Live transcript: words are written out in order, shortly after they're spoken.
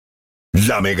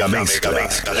La mega mezcla.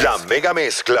 La mega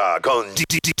mezcla con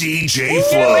DJ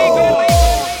Flow.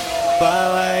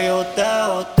 Bebé, yo te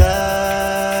boté,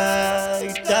 y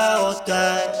te boté.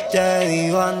 Te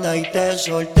di banda y te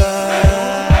solté.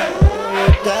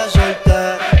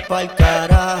 Pa'l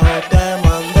carajo te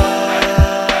mandé.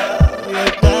 Yo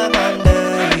te mandé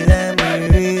y de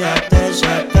mi vida te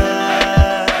saqué.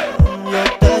 Yo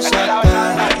te saqué.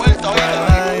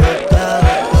 Bebé, yo te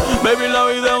boté. Baby, la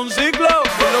vida es un ciclo.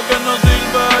 Y lo que no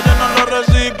sirve, ya no lo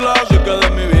reciclo. Así que de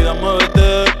mi vida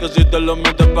muévete, que si te lo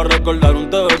metes para recordar un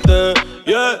TBT.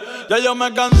 Yeah, ya yo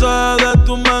me cansé de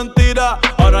tu mentira.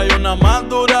 Ahora hay una más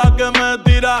dura que me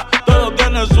tira. Todo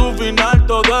tiene su final,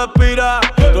 todo expira.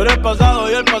 Tú eres pasado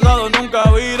y el pasado nunca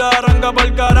vira. Arranca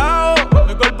pa'l carajo,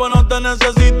 mi cuerpo no te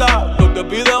necesita. Lo que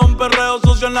pide es un perreo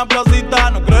sucio en la placita.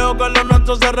 No creo que lo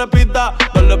nuestro se repita.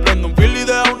 Dale, prende un fil y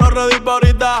deja uno ready pa'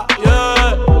 ahorita.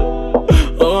 Yeah.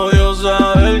 Odio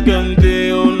saber que en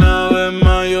ti una vez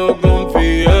más yo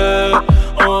confié.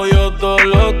 Odio todo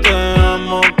lo te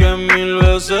amo que mil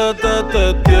veces te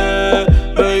testé.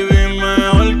 Baby,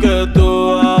 mejor que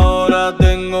tú ahora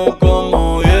tengo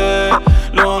como 10.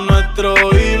 Lo nuestro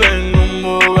vive en un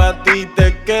Bugatti y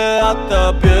te quedaste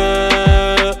a pie.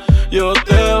 Yo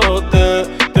te boté,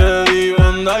 te di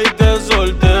banda y te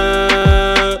solté.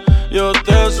 Yo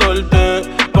te solté,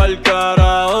 pa'l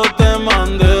carajo te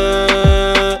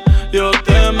mandé. Yo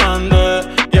te mandé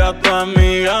y a tu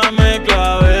amiga me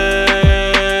clavé.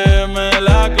 Me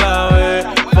la clavé,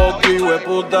 poqui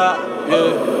hueputa,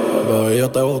 yeah. Bebé, yo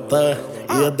te boté.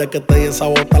 Y desde que te di esa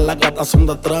bota, las gatas son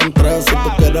de 3 en 3. Si tú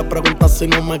quieres preguntar si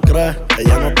no me crees, que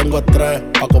ya no tengo estrés.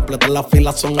 Pa' completar las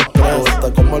filas son estrés.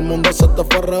 Viste como el mundo se te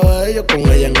fue al revés. Yo con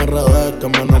ella en RD, que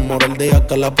me enamoré el día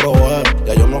que la probé.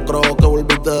 Ya yo no creo que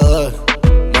volviste de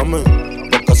mami,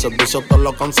 porque el servicio te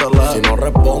lo cancelé. Si no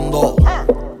respondo,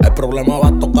 el problema va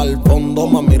a tocar el fondo.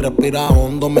 Mami, respira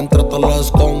hondo mientras te lo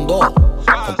escondo.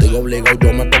 Contigo obligo,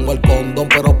 yo me pongo el condón.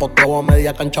 Pero poteo a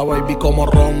media cancha, baby, como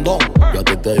rondón. Yo a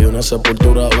ti te di una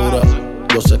sepultura dura.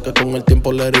 Yo sé que con el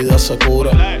tiempo la herida se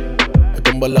cura. Es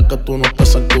que en verdad que tú no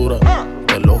estás a esa altura.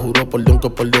 Te lo juro por Dios que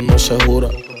por Dios no se jura.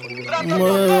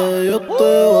 Yo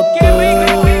te boté.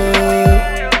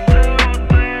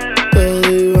 Te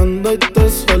di banda y te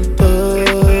solté.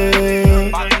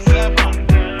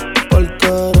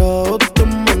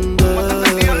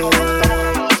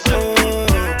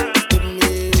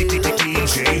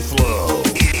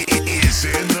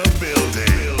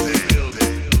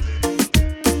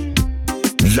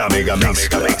 La mega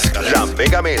mezcla. La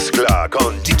mega mezcla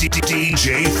con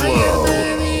DJ Flow.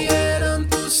 Ayer me dijeron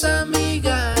tus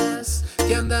amigas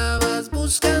que andabas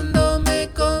buscándome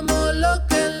como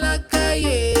loca en la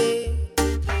calle.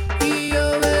 Y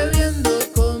yo bebiendo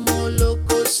como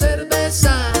loco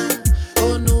cerveza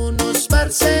con unos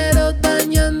parceros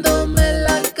dañándome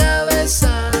la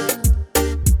cabeza.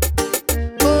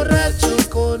 Borracho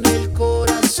con el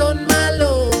corazón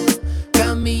malo,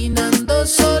 caminando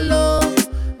solo.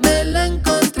 La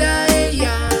encontré a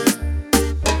ella,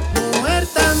 mujer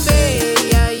tan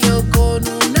bella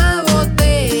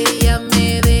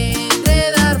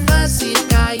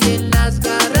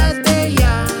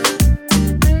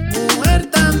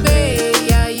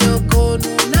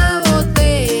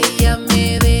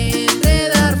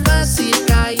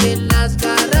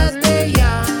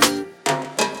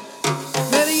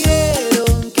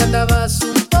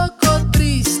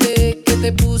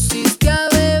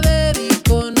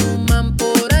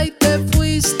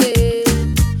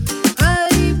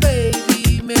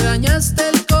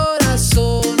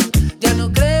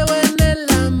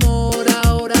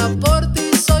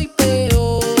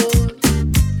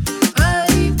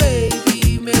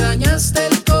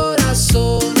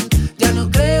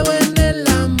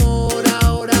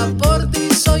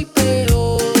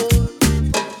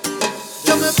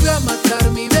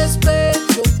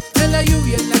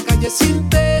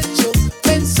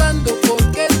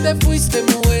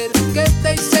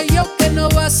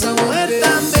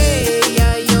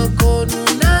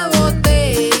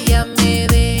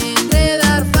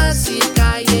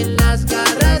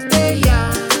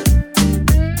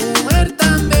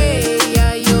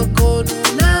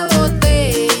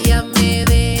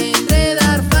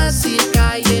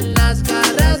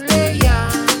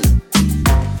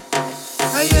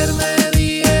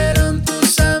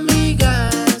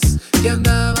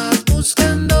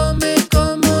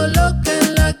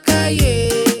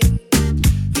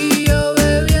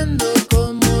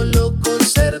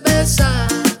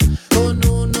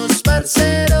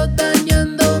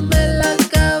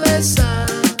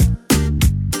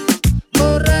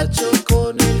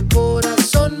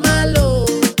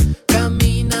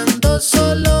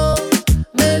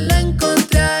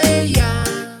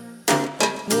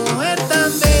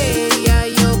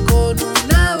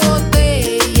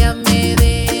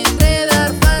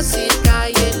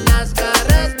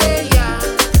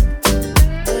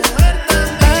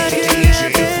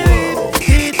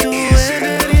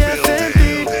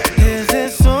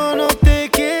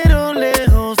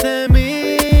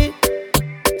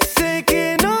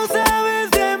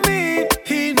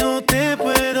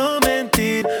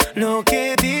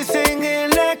que dicen en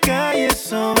la calle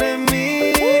sobre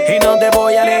mí. Y no te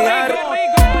voy a negar.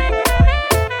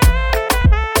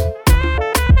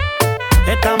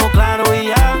 Estamos claros y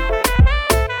ya.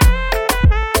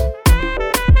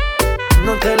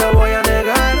 No te lo voy a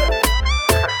negar.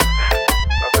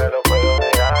 No te lo puedo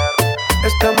negar.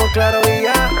 Estamos claros y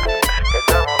ya.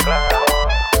 Estamos claros.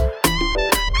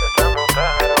 Estamos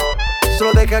claros.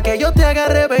 Solo deja que yo te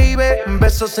agarre, baby.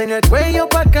 Besos en el cuello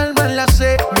pa' calmar la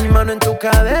sed. Mi mano en tu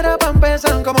cadera pa'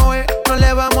 empezar como es. No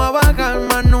le vamos a bajar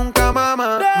más nunca,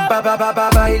 mamá.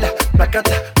 Baila,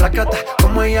 placata, placata.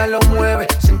 Como ella lo mueve,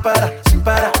 sin parar, sin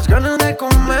parar. Las ganas de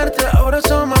comerte, ahora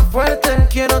son más fuertes.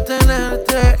 Quiero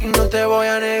tenerte y no te voy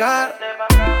a negar.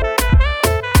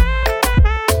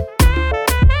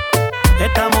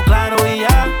 Estamos claros y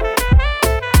ya.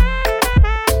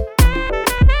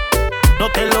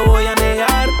 No te lo voy a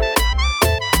negar.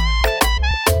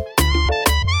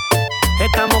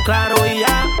 Estamos claros y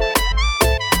ya.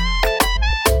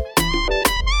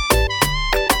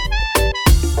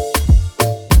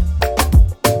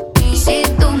 Y si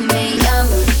tú me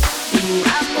llamas,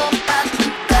 vamos pa' tu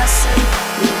casa.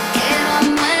 Nos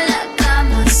quedamos en la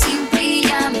cama, sin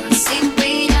pijama, sin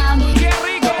pijama.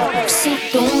 Si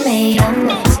tú me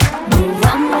llamas,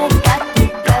 vamos pa' tu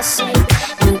casa.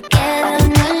 Nos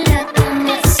quedamos en la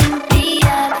cama, sin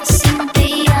pijama, sin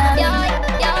pijama.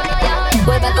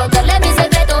 Vuelve a contarle mis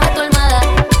secretos a tu almohada.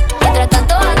 Mientras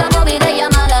tanto hagamos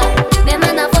videollamada. Me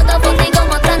manda fotos contigo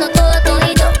mostrando todo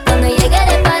todito. Cuando llegue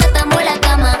de para estamos en la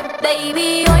cama.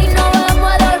 Baby, hoy no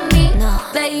vamos a dormir.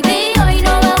 Baby, hoy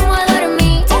no vamos a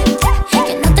dormir.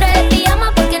 Que no trae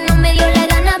pijama porque no me dio la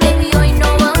gana. Baby, hoy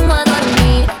no vamos a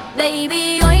dormir.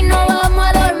 Baby, hoy no vamos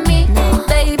a dormir.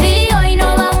 Baby, hoy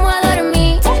no vamos a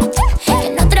dormir. Que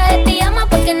no trae pijama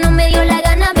porque no me dio la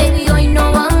gana. Baby, hoy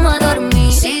no vamos a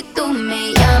dormir. Si tú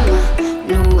me llamas,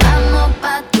 nos vamos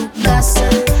pa' tu casa.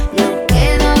 Nos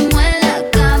quedamos en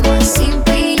la cama, sin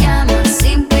pijama,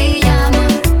 sin pijama.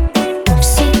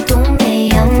 Si tú me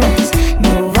llamas,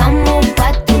 nos vamos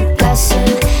pa' tu casa.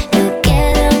 Nos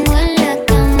quedamos en la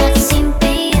cama, sin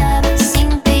pijama,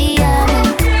 sin pijama.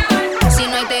 Si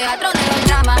no hay teatro, dejo el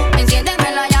drama.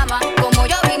 Enciéndeme la llama. Como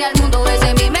yo vine al mundo, ese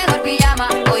es mi mejor pijama.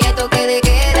 Hoy esto que de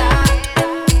queda.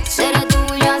 Seré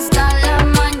tuya hasta la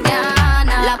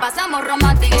mañana. La pasamos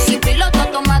romántico, sin piloto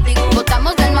automático.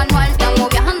 Botamos del manual, estamos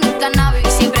viajando en cannabis.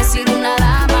 Siempre he sido una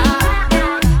dama,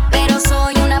 pero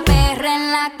soy una perra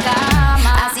en la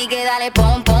cama. Así que dale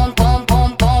pom, pom, pom,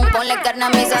 pom, pom. Ponle carne a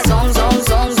mi sazón, son,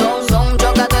 son, son, son.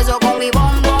 Choca todo eso con mi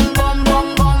bom, bom, bom,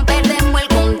 bom, bom. Perdemos el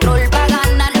control pa'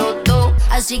 ganar los dos.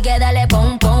 Así que dale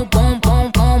pom, pom, pom,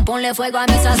 pom, pom. Ponle fuego a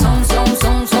mi sazón, son,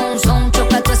 son, son, son.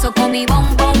 Choca todo eso con mi bom,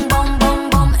 bom, bom, bom,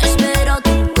 bom. Espero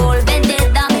tu gol, vente,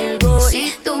 dame el gol.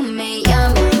 Si tú me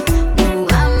llamas, nos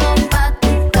vamos pa'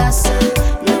 tu casa.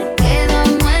 Nos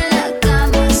quedamos en la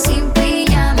cama, sin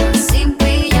pijama, sin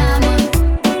pijama.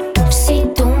 Si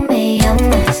tú me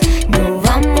llamas, nos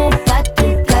vamos pa'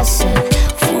 tu casa.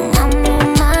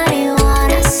 Fumamos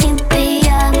marihuana, sin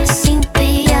pijama, sin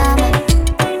pijama.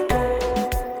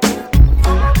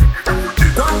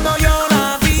 Cuando yo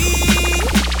la vi,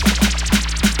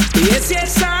 y es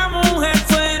esa mujer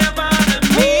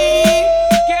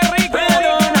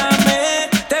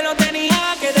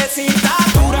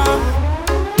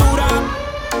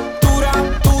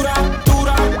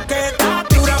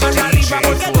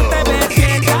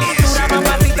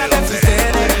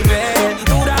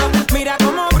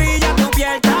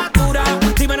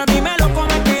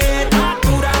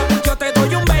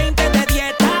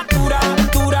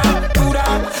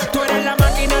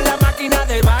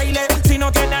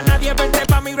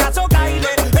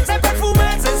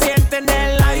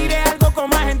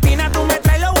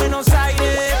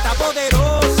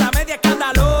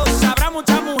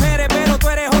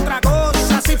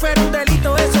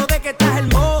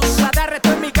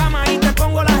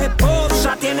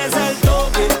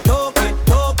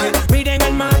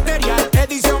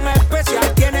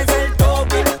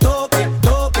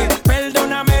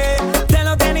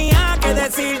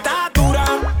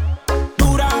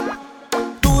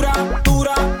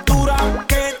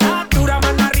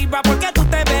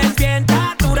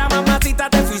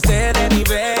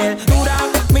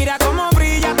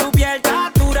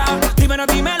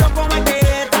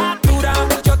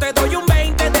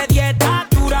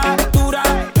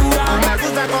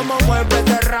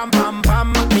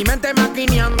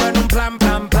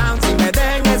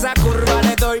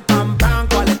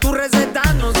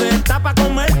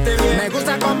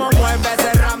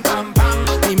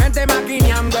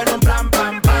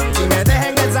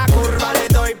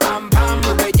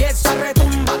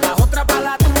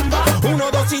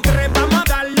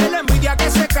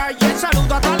calle.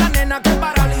 Saludo a todas las nenas que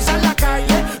paralizan la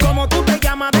calle. Como tú te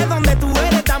llamas, de dónde tú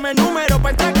eres, dame el número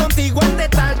para entrar contigo en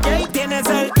detalle. Y tienes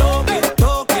el toque,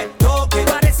 toque, toque.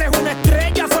 Pareces una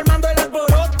estrella formando el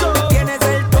alboroto. Tienes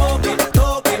el toque,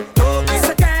 toque, toque.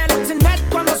 Se cae el internet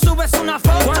cuando subes una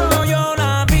foto. Cuando yo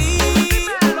la vi,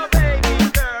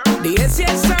 dije si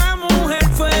esa mujer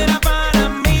fuera para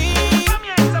mí.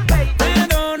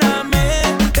 Perdóname,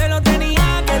 te lo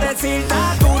tenía que decir.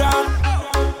 Está dura,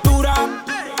 dura,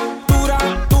 dura,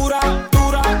 dura,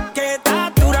 dura. Que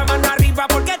está dura, mano arriba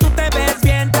porque tú te ves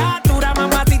bien. Está dura,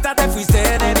 mamacita, te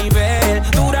fuiste de nivel.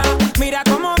 Dura, mira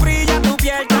cómo brilla tu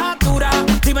piel. Está dura,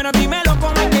 dímelo, dímelo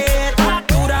cómo es que está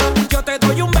dura. Yo te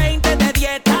doy un 20 de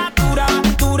 10. Está dura,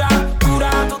 dura, dura.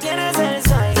 Tú tienes el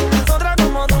size, otra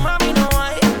como tu mami no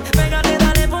hay. Pégate,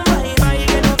 dale, pum, bye, bye,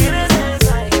 que tú tienes el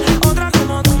size. Otra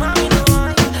como tu mami no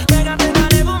hay. Pégate,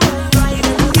 dale, pum, bye, bye,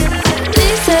 que tú tienes el size.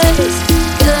 Dices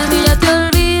que de mí ya te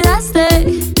olvidaste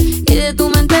y de tu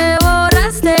mente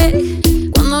borraste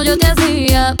cuando yo te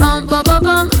hacía pam pam pam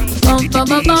pam pam pam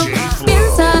pam pam.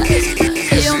 Piensas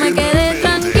que yo me quedé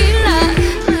tranquila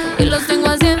y los tengo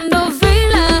haciendo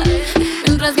fila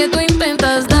mientras que tú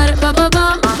intentas dar pam pam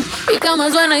pam. Mi cama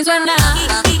suena y suena.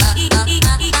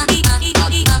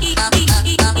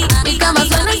 Mi cama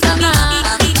suena y suena.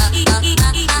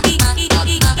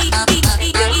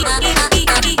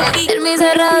 En mi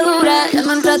cerradura ya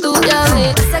no entra tu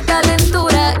llave. Esa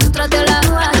calentura yo traté la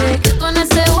bajé. Que tú en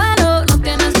ese vuelo no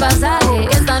tienes pasaje.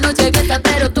 Esta noche fiesta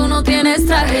pero tú no tienes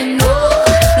traje. No,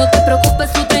 no te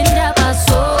preocupes, tu tren ya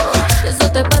pasó.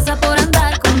 Eso te pasa por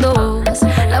andar con dos.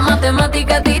 La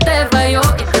matemática a ti te falló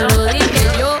y te lo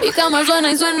dije yo. Mi cama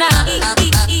suena y suena.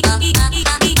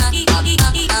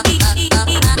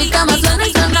 Mi cama suena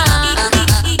y suena.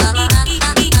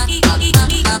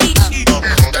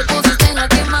 Te pusiste en la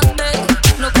que mandé,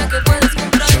 lo que puedes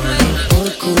comprarme.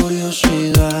 Por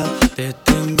curiosidad te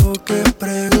tengo que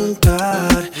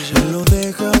preguntar. Si lo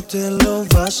dejas te lo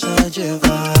vas a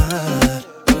llevar.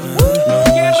 No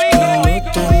es que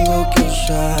lo tengo que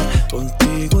usar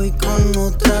contigo y con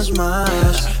otras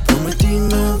más. Prometí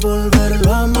no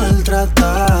volverlo a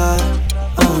maltratar.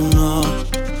 Oh no.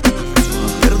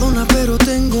 Perdona pero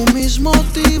tengo mis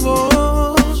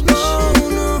motivos.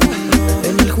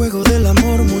 En el juego del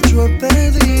amor mucho he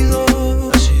perdido.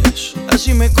 Así es.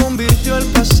 Así me convirtió el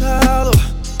pasado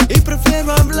y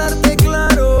prefiero hablarte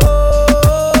claro.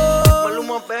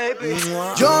 Maluma, baby.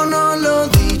 Yo no lo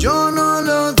di, yo no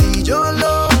lo di, yo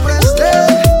lo presté.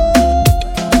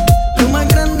 Lo más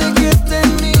grande que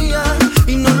tenía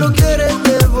y no lo quieres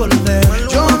devolver.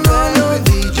 Yo no lo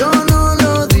di, yo no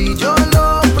lo di, yo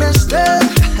lo presté.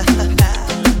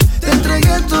 Te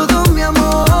entregué todo mi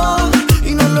amor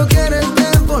y no lo quieres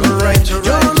devolver.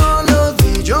 Yo no lo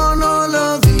di, yo no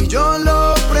lo di, yo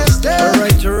lo presté.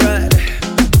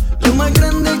 Lo más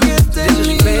grande que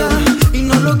tenía y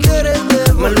no lo quieres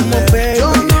devolver.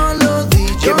 Yo no lo di,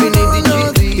 yo no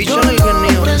lo di, yo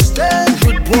lo presté.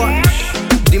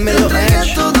 Dímelo, Te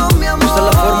entregué todo mi amor Esta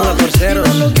es la fórmula, parceros. y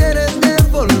no lo quieres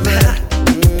devolver.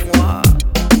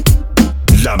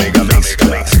 La mega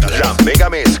mezcla. La mega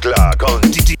mezcla con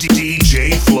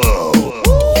DJ Flow.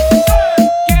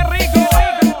 ¡Qué rico!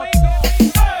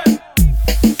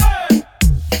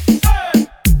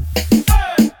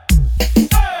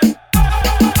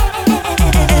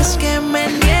 Es que me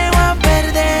niego a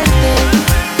perderte,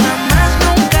 jamás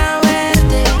nunca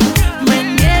verte. Me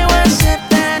niego a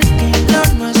aceptar que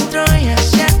lo nuestro ya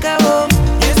se acabó.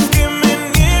 Es que me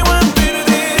niego a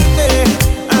perderte,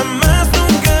 jamás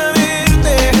nunca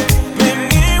verte. Me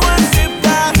niego a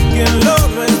aceptar que lo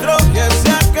nuestro ya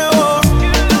se acabó.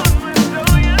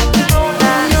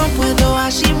 No puedo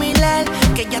asimilar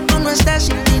que ya tú no estás,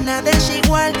 sin ti nada es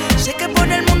igual. Sé que por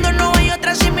el mundo no hay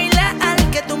otra similar.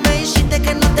 Que tú me hiciste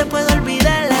que no te puedo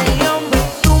olvidar. Ay, hombre,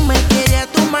 tú me quieres a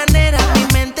tu manera. Mi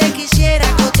mente quisiera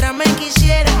que otra me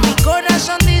quisiera. Mi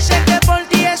corazón dice que por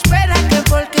ti espera, que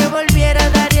porque volviera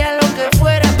daría lo que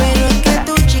fuera. Pero es que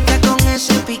tu chica con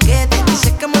ese piquete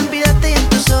dice que me olvidaste y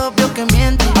entonces obvio que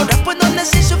miente. Ahora puedo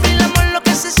decir sufrir el amor lo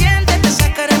que se siente. Te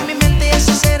sacaré en mi mente y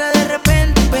eso será de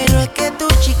repente. Pero es que tu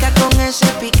chica con ese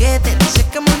piquete dice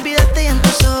que me olvidaste y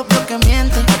entonces obvio que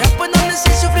miente. Ahora puedo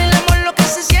decir sufrir el amor lo que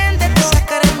se siente. Te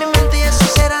sacaré en mi mente y eso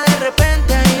será de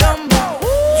repente. Ay, hombre.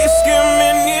 Y es que me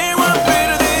niego a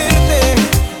perderte,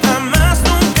 jamás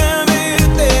nunca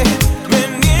verte. Me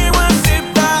niego a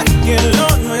aceptar que lo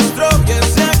nuestro ya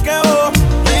se acabó.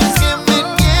 Es que me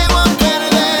niego a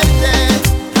perderte,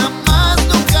 jamás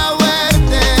nunca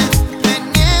verte. Me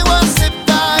niego a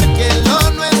aceptar que lo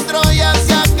nuestro ya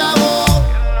se acabó.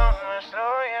 Lo nuestro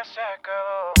ya se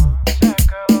acabó, se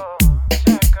acabó,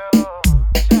 se acabó,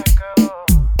 se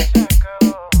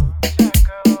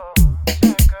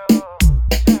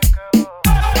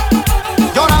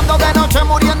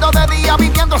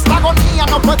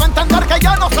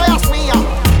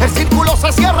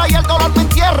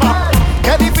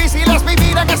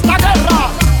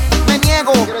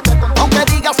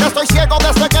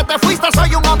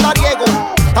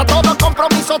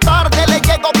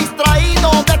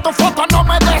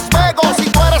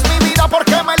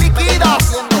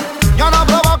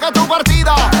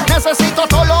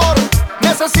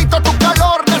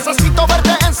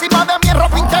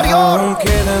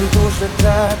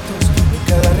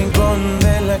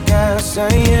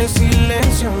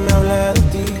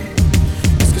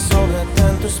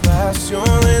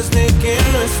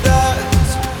que no estás.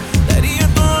 Daría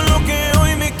todo lo que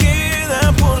hoy me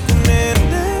queda por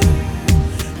tenerte,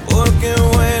 porque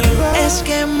vuelvas. Es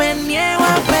que me niego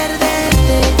a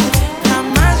perderte,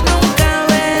 jamás nunca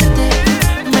verte.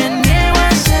 Me niego a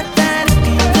aceptar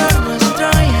que lo nuestro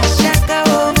ya se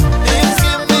acabó. Es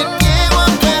que me niego a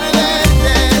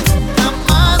perderte,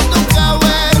 jamás nunca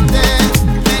verte.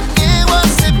 Me niego a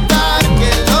aceptar que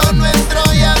lo nuestro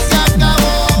ya se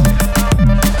acabó.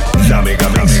 La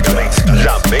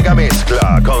mega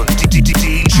mezcla con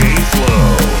DJ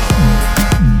Flow.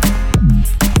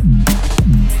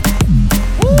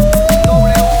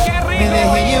 Me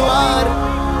dejé llevar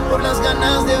por las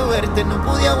ganas de verte, no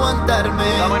pude aguantarme.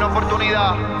 Dame una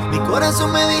oportunidad. Mi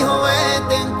corazón me dijo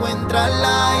vete,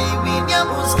 encuéntrala y vine a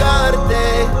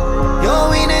buscarte. Yo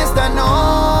vine esta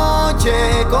noche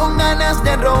con ganas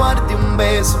de robarte un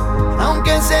beso,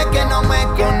 aunque sé que no me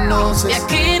conoces. De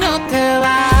aquí no te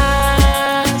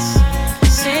vas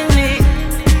sin mí,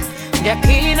 de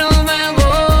aquí no me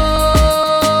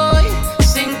voy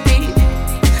sin ti.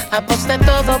 Aposté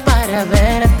todo para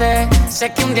verte,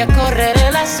 sé que un día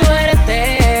correré la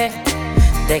suerte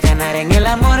de ganar en el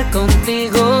amor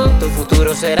contigo. Tu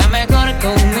futuro será mejor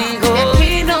conmigo. De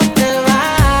aquí no te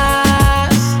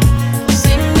vas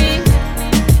sin mí,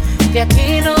 de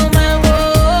aquí no me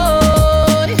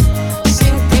voy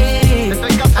sin ti.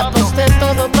 Aposté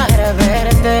todo para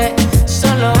verte,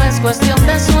 solo es cuestión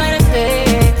de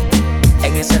suerte.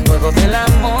 En ese juego del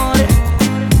amor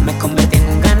me convertí en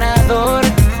un ganador.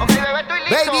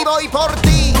 Baby, voy por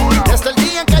ti. Desde el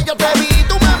día en que yo te vi,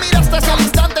 tú me miraste, ese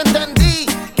instante entendí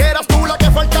que eras tú la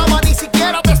que faltaba. Ni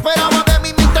siquiera te esperaba, de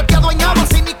mi mente te adueñaba,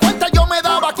 sin ni cuenta yo me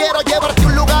daba. Quiero llevarte a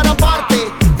un lugar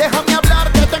aparte, déjame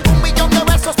hablarte, tengo 1.000.000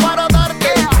 de besos para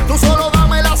darte. Tú solo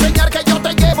dame la señal que yo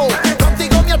te llevo,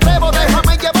 contigo me atrevo,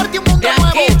 déjame llevarte a un mundo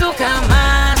nuevo. De aquí tú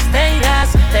jamás te irás,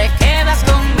 te quedas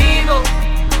conmigo.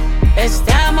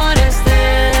 Este amor es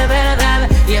de verdad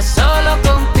y es solo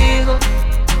contigo.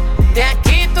 De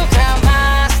aquí tú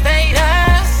jamás te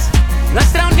irás,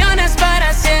 nuestra unión es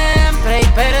para siempre y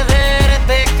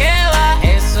perderte que va,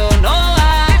 eso no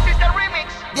va.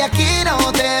 De aquí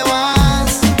no te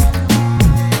vas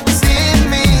sin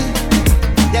mí,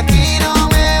 de aquí no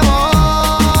me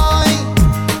voy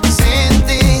sin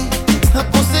ti.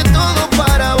 Aposté todo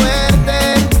para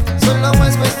verte, solo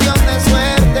es cuestión de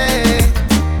suerte.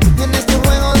 En este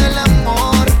juego del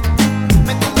amor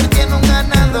me convertí en un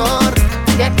ganador.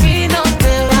 De aquí no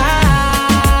te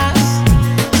vas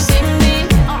sin mí,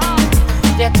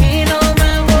 de aquí no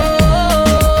me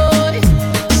voy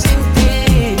sin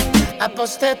ti.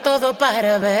 Aposté todo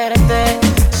para verte,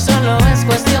 solo es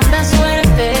cuestión de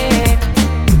suerte.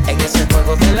 En ese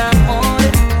juego del amor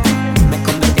me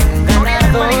convertí en un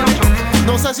ganador.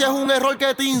 No sé si es un error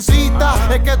que te incita,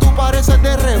 es que tú pareces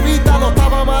de revista. No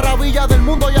estaba maravilla del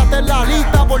mundo, ya está en la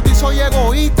lista. Por ti soy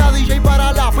egoísta, DJ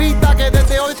para la pista, que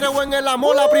desde hoy creo en el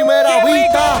amor a primera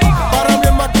vista. Para mí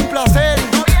es más que un placer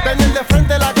tener de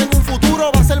frente la que en un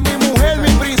futuro va a ser mi mujer, mi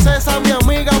princesa, mi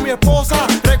amiga, mi esposa.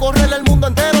 Recorrer el mundo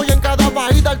entero y en cada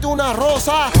país darte una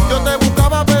rosa. Yo te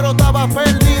buscaba pero estaba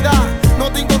perdida,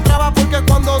 no te encontraba porque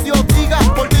cuando Dios diga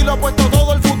por ti lo he puesto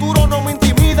todo, el futuro no me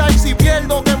intimida. Y si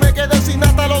pierdo que me quede sin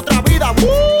hasta la otra vida.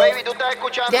 Baby, tú estás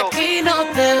escuchando. De aquí no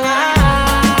te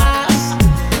vas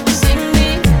sin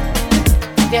mí,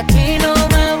 de aquí no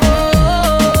me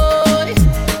voy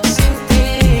sin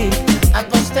ti.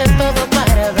 Aposté todo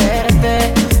para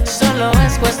verte, solo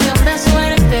es cuestión de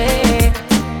suerte.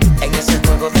 En ese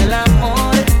juego del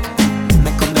amor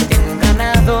me convertí en un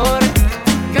ganador.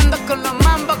 Yo ando con los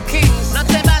Mambo Kings, no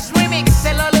te vas remix,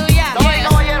 el Oluya. Damas y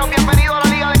caballeros, bienvenido a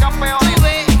la Liga de Campeones.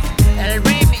 Sube el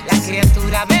remix, la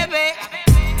criatura bebé.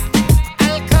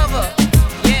 Al cobo,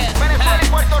 yeah. Venezuela y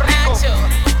Puerto Rico. Nacho,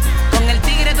 con el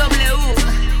Tigre W.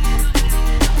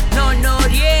 No,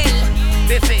 Noriel,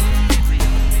 Befe.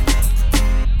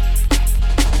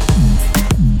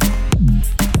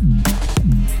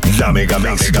 La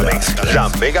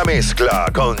mega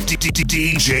mezcla con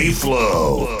DJ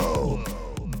Flow.